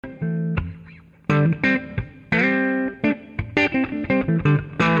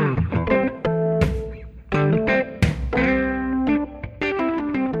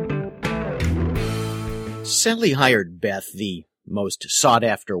Sally hired Beth, the most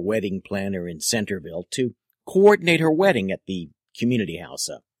sought-after wedding planner in Centerville, to coordinate her wedding at the community house,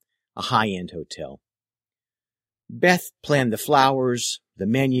 a high-end hotel. Beth planned the flowers, the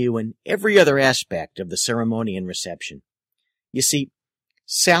menu, and every other aspect of the ceremony and reception. You see,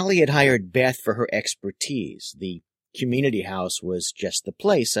 Sally had hired Beth for her expertise. The community house was just the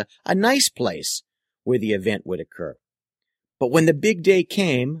place, a nice place where the event would occur. But when the big day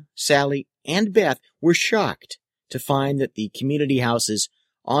came, Sally and Beth were shocked to find that the community house's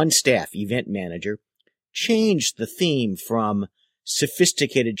on-staff event manager changed the theme from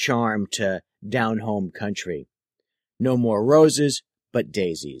sophisticated charm to down-home country. No more roses, but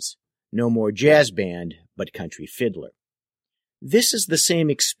daisies. No more jazz band, but country fiddler. This is the same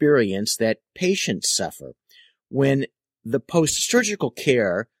experience that patients suffer when the post-surgical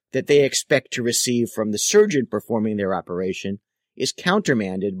care that they expect to receive from the surgeon performing their operation is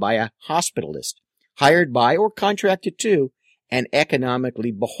countermanded by a hospitalist, hired by or contracted to and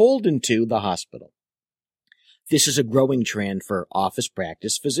economically beholden to the hospital. This is a growing trend for office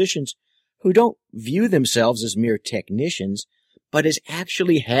practice physicians who don't view themselves as mere technicians, but as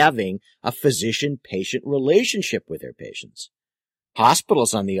actually having a physician-patient relationship with their patients.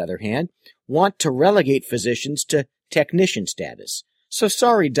 Hospitals, on the other hand, want to relegate physicians to technician status. So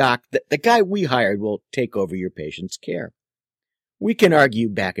sorry, doc, the guy we hired will take over your patient's care. We can argue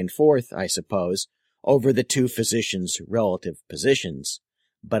back and forth, I suppose, over the two physicians' relative positions,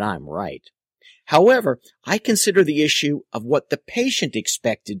 but I'm right. However, I consider the issue of what the patient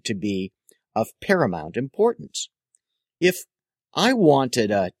expected to be of paramount importance. If I wanted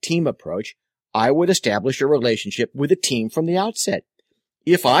a team approach, I would establish a relationship with a team from the outset.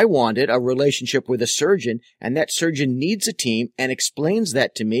 If I wanted a relationship with a surgeon and that surgeon needs a team and explains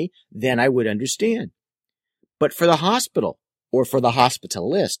that to me, then I would understand. But for the hospital or for the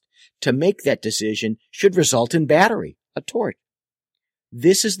hospitalist to make that decision should result in battery, a tort.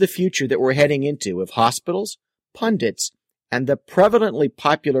 This is the future that we're heading into if hospitals, pundits, and the prevalently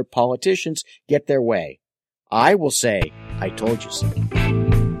popular politicians get their way. I will say, I told you so.